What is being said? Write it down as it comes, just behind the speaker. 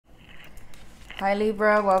Hi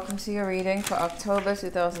Libra, welcome to your reading for October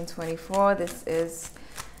 2024. This is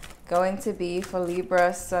going to be for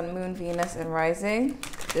Libra, Sun, Moon, Venus, and Rising.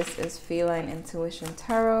 This is Feline Intuition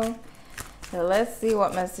Tarot. So let's see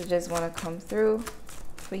what messages want to come through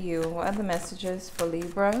for you. What are the messages for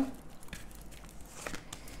Libra?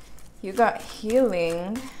 You got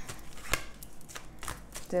healing,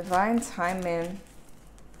 divine timing,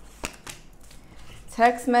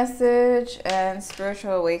 text message, and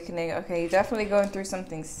spiritual awakening. Okay, you're definitely going through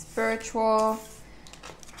something spiritual.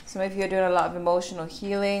 Some of you are doing a lot of emotional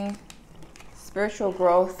healing, spiritual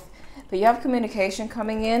growth, but you have communication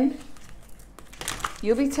coming in.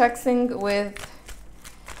 You'll be texting with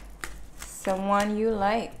someone you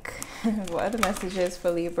like. What are the messages for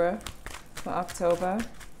Libra for October?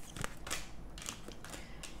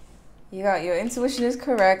 You got your intuition is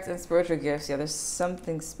correct and spiritual gifts. Yeah, there's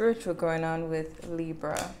something spiritual going on with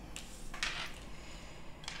Libra.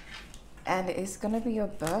 And it's going to be your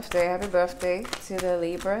birthday. Happy birthday to the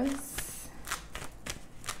Libras.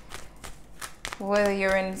 Whether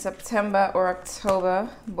you're in September or October,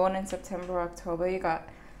 born in September or October, you got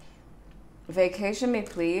vacation, me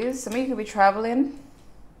please. Some of you could be traveling.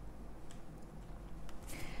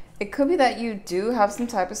 It could be that you do have some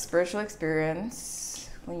type of spiritual experience.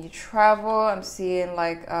 When you travel, I'm seeing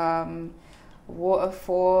like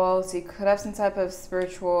waterfalls. You could have some type of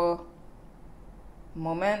spiritual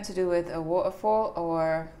moment to do with a waterfall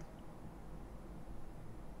or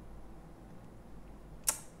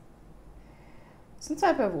some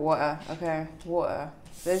type of water. Okay, water.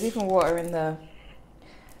 There's even water in the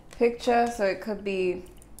picture, so it could be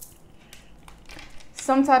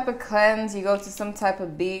some type of cleanse. You go to some type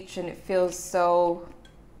of beach and it feels so...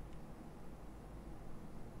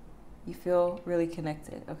 You feel really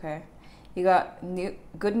connected, okay? You got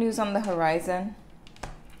good news on the horizon.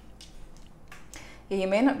 Yeah, you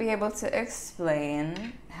may not be able to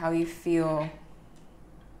explain how you feel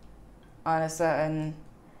on a certain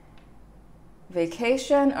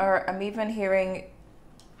vacation, or I'm even hearing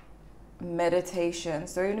meditation.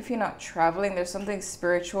 So even if you're not traveling, there's something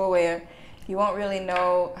spiritual where you won't really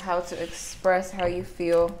know how to express how you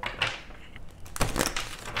feel.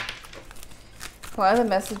 What are the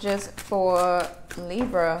messages for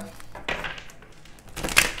Libra?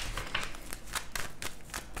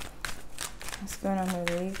 What's going on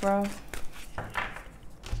with Libra?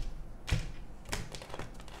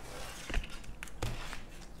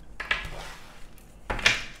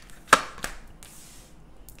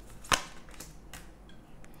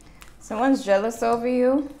 Someone's jealous over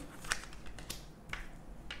you.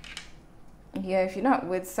 Yeah, if you're not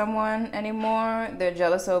with someone anymore, they're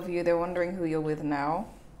jealous over you. They're wondering who you're with now.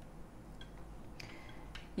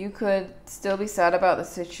 You could still be sad about the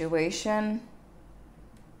situation.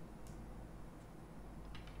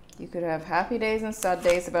 You could have happy days and sad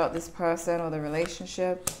days about this person or the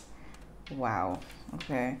relationship. Wow.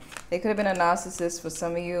 Okay. They could have been a narcissist for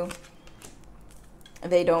some of you.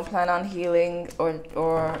 They don't plan on healing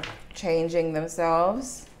or changing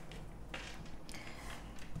themselves.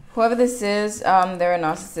 Whoever this is, they're a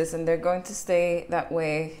narcissist and they're going to stay that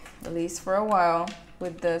way, at least for a while,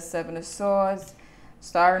 with the Seven of Swords,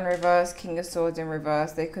 Star in reverse, King of Swords in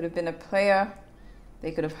reverse. They could have been a player.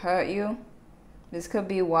 They could have hurt you. This could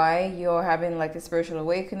be why you're having like a spiritual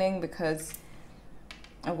awakening, because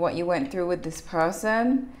of what you went through with this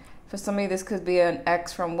person. For some of you, this could be an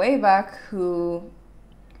ex from way back who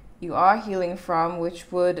you are healing from,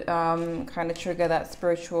 which would kind of trigger that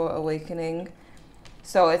spiritual awakening.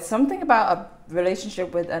 So it's something about a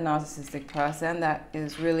relationship with a narcissistic person that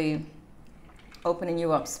is really opening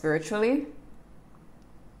you up spiritually.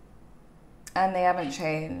 And they haven't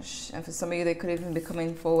changed. And for some of you, they could even be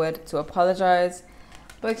coming forward to apologize.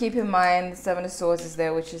 But keep in mind, the Seven of Swords is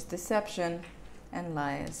there, which is deception and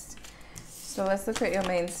lies. So let's look at your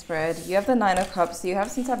main spread. You have the Nine of Cups. So you have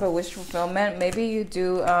some type of wish fulfillment. Maybe you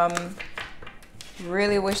do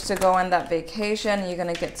really wish to go on that vacation. You're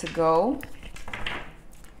going to get to go.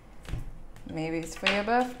 Maybe it's for your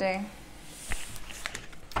birthday.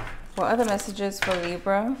 What are the messages for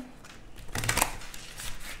Libra?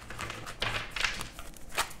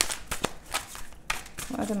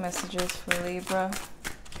 What are the messages for Libra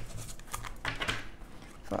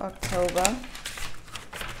for October?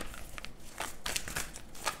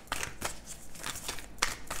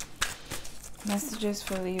 Messages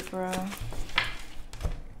for Libra.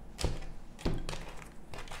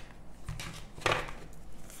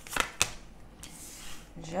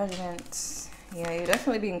 Judgment. Yeah, you're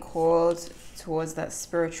definitely being called towards that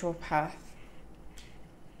spiritual path.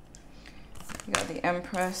 You got the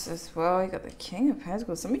Empress as well. You got the King of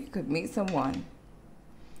Pentacles. Some of you could meet someone.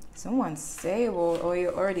 Someone stable, or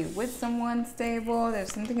you're already with someone stable.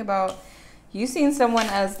 There's something about you seeing someone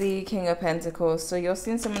as the King of Pentacles. So you're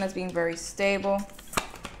seeing someone as being very stable,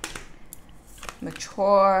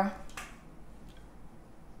 mature.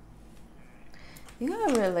 You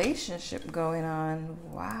got a relationship going on.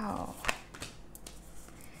 Wow.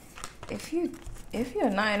 If you're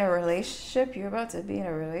not in a relationship, you're about to be in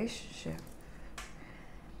a relationship.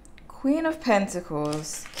 Queen of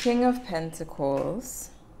Pentacles, King of Pentacles.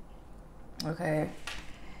 Okay.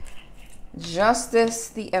 Justice,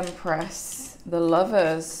 the Empress, the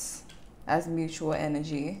Lovers as mutual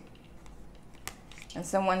energy. And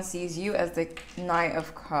someone sees you as the Knight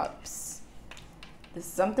of Cups. There's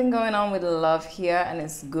something going on with love here, and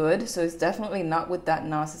it's good. So it's definitely not with that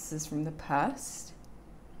narcissist from the past.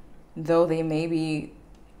 Though they may be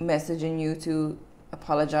messaging you to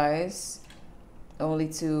apologize, only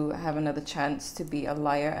to have another chance to be a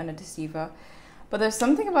liar and a deceiver. But there's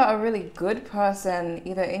something about a really good person,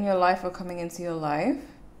 either in your life or coming into your life.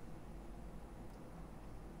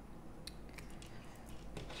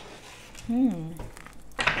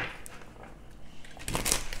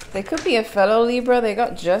 They could be a fellow Libra. They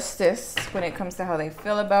got justice when it comes to how they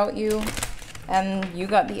feel about you. And you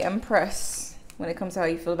got the Empress when it comes to how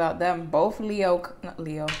you feel about them. Both Leo, not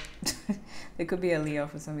Leo. They could be a Leo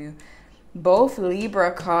for some of you. Both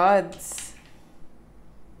Libra cards.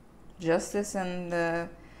 Justice and the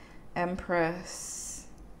Empress.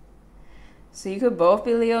 So you could both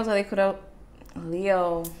be Leos, or they could have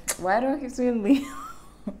Leo. Why do I keep saying Leo?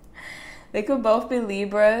 They could both be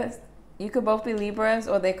Libras. You could both be Libras,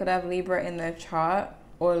 or they could have Libra in their chart,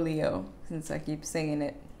 or Leo, since I keep saying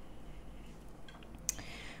it.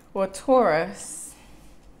 Or Taurus.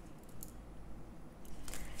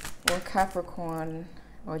 Or Capricorn.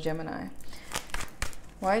 Or Gemini.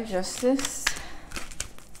 Why Justice?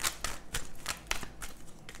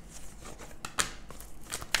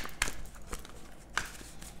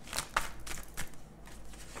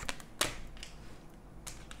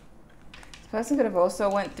 This person could have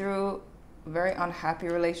also went through very unhappy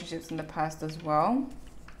relationships in the past as well.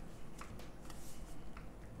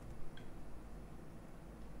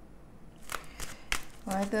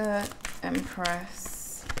 Why the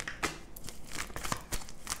Empress?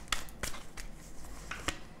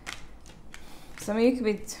 Some of you could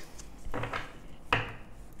be...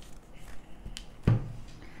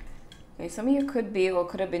 Okay, some of you could be or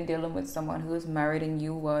could have been dealing with someone who is married and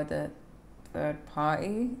you were the third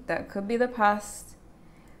party. That could be the past.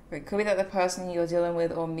 Or it could be that the person you're dealing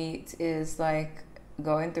with or meet is like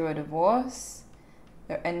going through a divorce.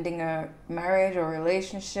 They're ending a marriage or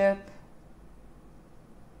relationship.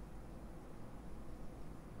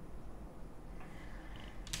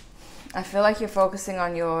 I feel like you're focusing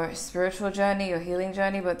on your spiritual journey, your healing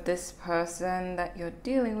journey, but this person that you're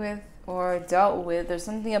dealing with or dealt with, there's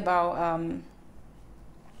something about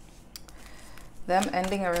them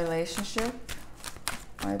ending a relationship.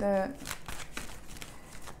 Or the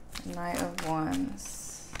Knight of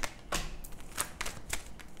Wands.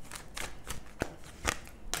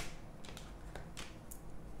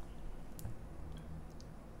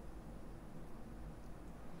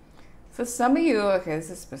 For some of you, okay,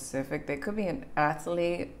 this is specific. They could be an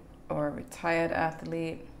athlete or a retired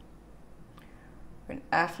athlete. Or an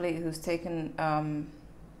athlete who's taken a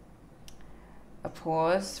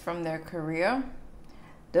pause from their career.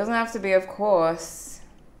 Doesn't have to be, of course.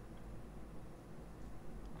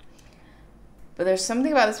 But there's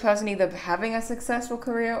something about this person either having a successful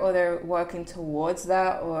career or they're working towards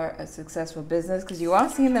that, or a successful business, because you are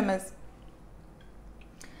seeing them as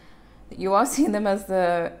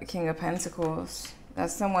the King of Pentacles.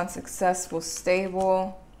 That's someone successful,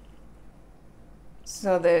 stable.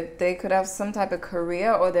 So that they could have some type of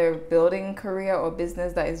career, or they're building career or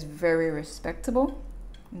business that is very respectable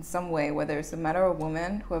in some way, whether it's a man or a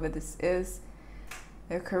woman, whoever this is.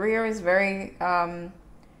 Their career is very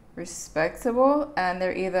respectable, and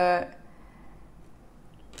they're either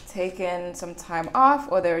taking some time off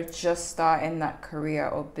or they're just starting that career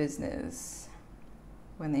or business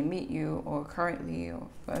when they meet you, or currently, or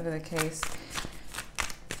whatever the case.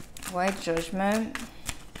 Why Judgment?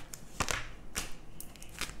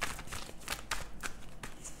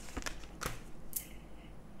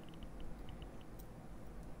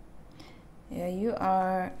 Yeah, you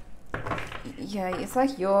are, yeah, it's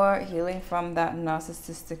like you're healing from that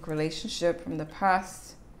narcissistic relationship from the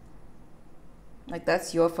past. Like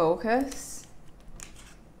that's your focus.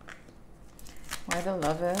 Why the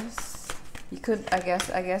Lovers? You could, I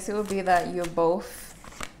guess it would be that you're both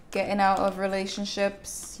getting out of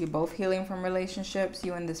relationships. You're both healing from relationships,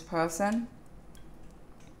 you and this person.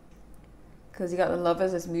 because you got the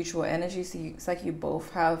Lovers as mutual energy. So it's like you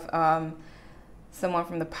both have someone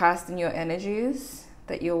from the past in your energies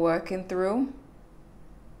that you're working through.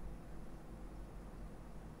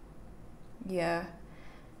 Yeah.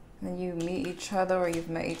 And you meet each other, or you've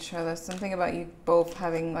met each other. Something about you both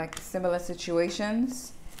having like similar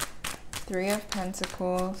situations. 3 of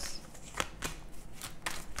Pentacles.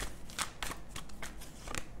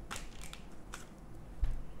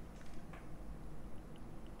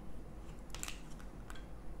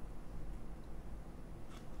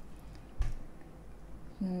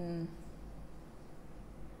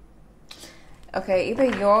 Okay, either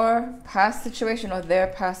your past situation or their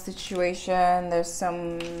past situation, there's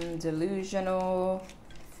some delusional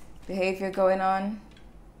behavior going on.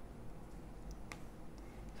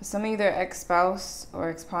 For some of you, their ex-spouse or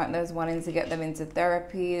ex-partners wanting to get them into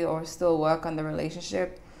therapy or still work on the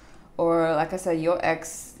relationship. Or like I said, your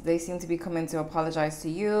ex, they seem to be coming to apologize to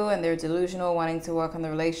you, and they're delusional, wanting to work on the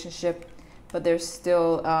relationship, but they're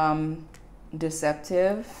still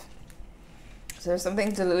deceptive. So there's something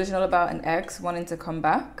delusional about an ex wanting to come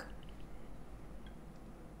back,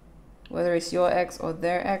 whether it's your ex or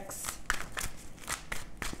their ex.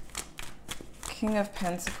 King of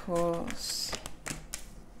Pentacles.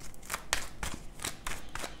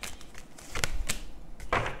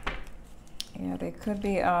 Yeah, they could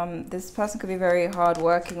be, this person could be very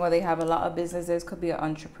hardworking, or they have a lot of businesses, could be an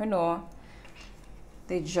entrepreneur.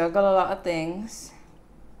 They juggle a lot of things.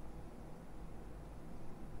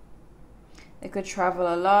 They could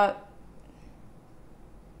travel a lot.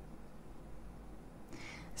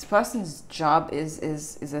 This person's job is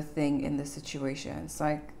a thing in this situation. It's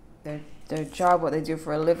like their job, what they do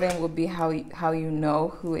for a living, would be how you know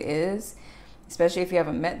who it is. Especially if you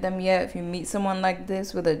haven't met them yet. If you meet someone like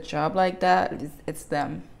this with a job like that, it's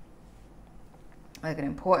them. Like an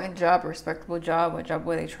important job, a respectable job, a job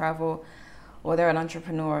where they travel, or they're an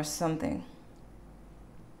entrepreneur or something.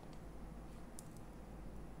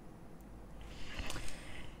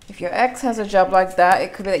 If your ex has a job like that,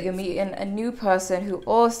 it could be that you're meeting a new person who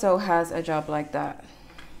also has a job like that.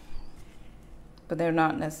 But they're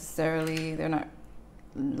not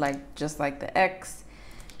like just like the ex.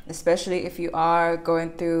 Especially if you are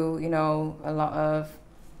going through, you know, a lot of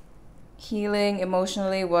healing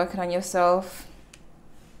emotionally, working on yourself.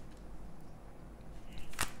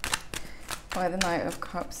 By the Knight of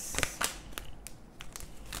Cups.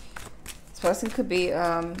 This person could be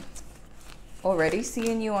already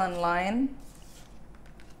seeing you online.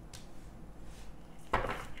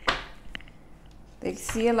 They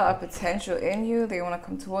see a lot of potential in you. They want to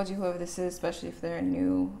come towards you, whoever this is, especially if they're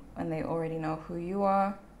new and they already know who you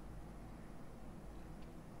are.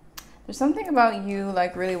 There's something about you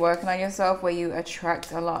like really working on yourself where you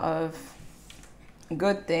attract a lot of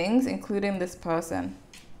good things, including this person.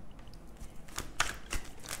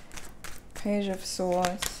 Page of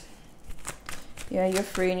Swords. Yeah, you're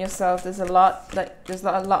freeing yourself. There's a lot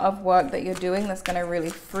of work that you're doing that's gonna really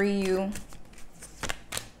free you.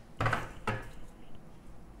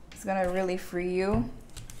 It's gonna really free you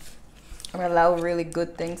and allow really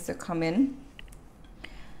good things to come in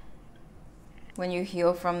when you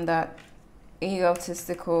heal from that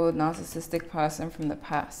egotistical, narcissistic person from the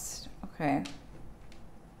past. Okay.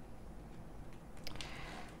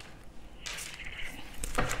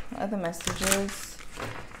 What other messages?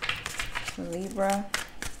 For Libra.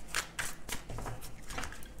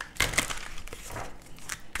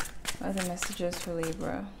 Other messages for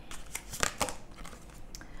Libra.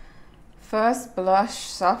 First blush,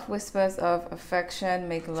 soft whispers of affection,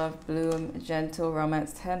 make love bloom, gentle,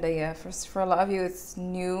 romance tender. Yeah, for a lot of you, it's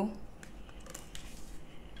new.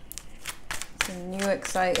 It's a new,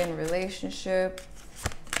 exciting relationship.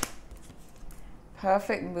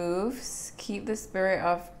 Perfect moves. Keep the spirit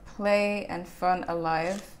of play and fun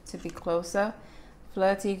alive to be closer.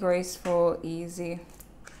 Flirty, graceful, easy.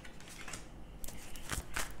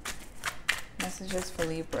 Messages for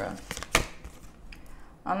Libra.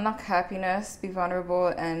 Unlock happiness, be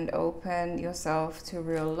vulnerable and open yourself to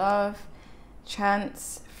real love.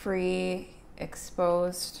 Chance, free,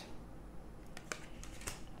 exposed.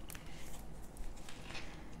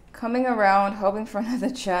 Coming around, hoping for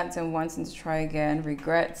another chance and wanting to try again.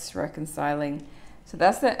 Regrets, reconciling. So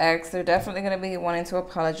that's the ex. They're definitely going to be wanting to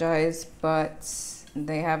apologize, but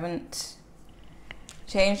they haven't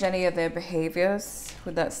changed any of their behaviors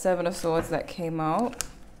with that 7 of Swords that came out.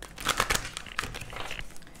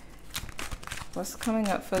 What's coming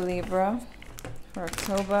up for Libra for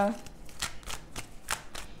October?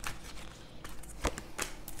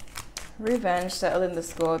 Revenge, settling the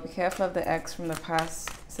score. Be careful of the ex from the past.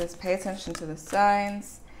 It says pay attention to the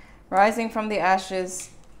signs. Rising from the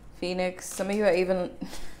ashes. Phoenix. Some of you are even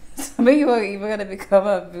going to become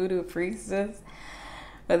a voodoo priestess,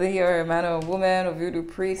 whether you're a man or a woman or voodoo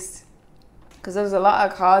priest, because there's a lot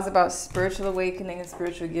of cards about spiritual awakening and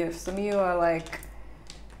spiritual gifts. Some of you are like,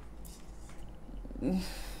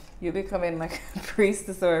 you're becoming like a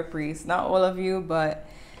priestess or a priest. Not all of you, but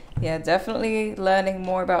yeah, definitely learning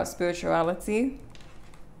more about spirituality.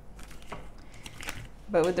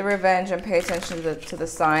 But with the revenge, and pay attention to the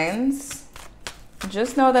signs.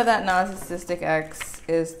 Just know that that narcissistic ex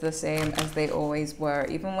is the same as they always were,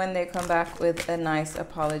 even when they come back with a nice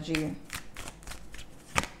apology.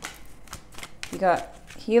 You got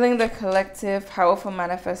healing the collective, powerful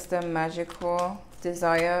manifestor, magical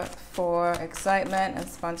desire for excitement and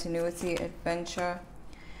spontaneity, adventure.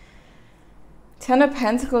 10 of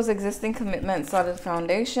Pentacles, existing commitment, solid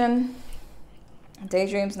foundation.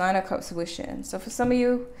 Daydreams, 9 of Cups, wishing. So for some of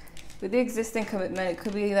you, with the existing commitment, it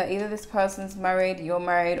could be that either this person's married, you're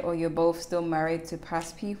married, or you're both still married to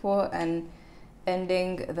past people and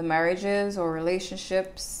ending the marriages or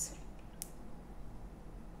relationships.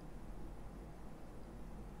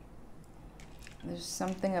 There's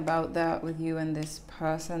something about that with you and this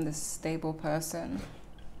person, this stable person.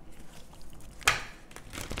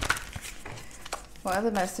 What are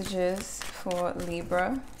the messages for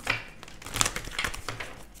Libra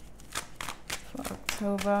for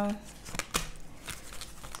October?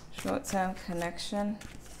 Short-term connection.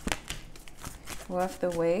 Worth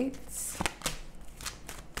the wait.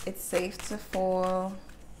 It's safe to fall.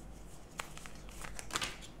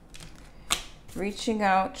 Reaching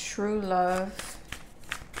out, true love.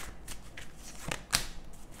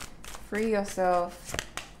 Free yourself.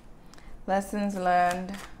 Lessons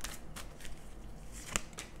learned.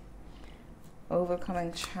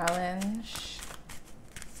 Overcoming challenge.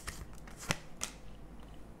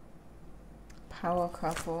 Power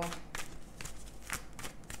couple.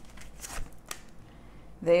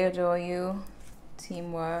 They adore you.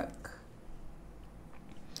 Teamwork.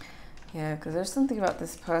 Yeah, because there's something about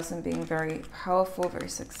this person being very powerful, very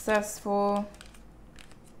successful.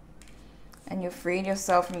 And you're freeing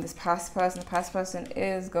yourself from this past person. The past person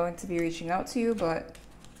is going to be reaching out to you, but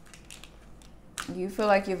you feel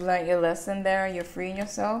like you've learned your lesson there. You're freeing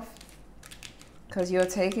yourself because you're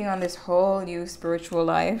taking on this whole new spiritual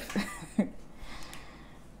life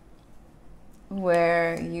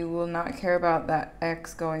where you will not care about that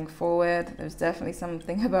ex going forward. There's definitely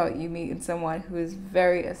something about you meeting someone who is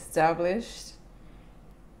very established.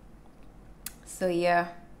 So yeah,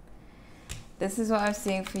 this is what I'm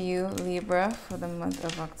seeing for you, Libra, for the month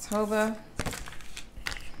of October.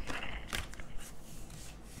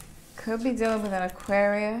 Could be dealing with an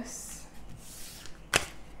Aquarius,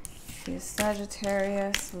 be a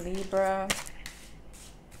Sagittarius, Libra,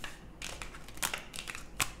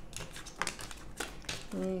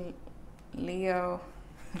 Leo.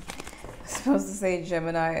 I'm supposed to say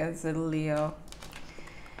Gemini and said Leo.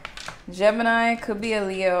 Gemini could be a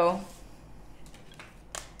Leo.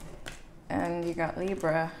 And you got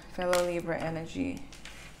Libra, fellow Libra energy.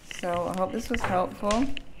 So I hope this was helpful.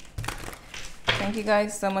 Thank you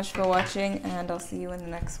guys so much for watching, and I'll see you in the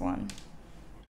next one.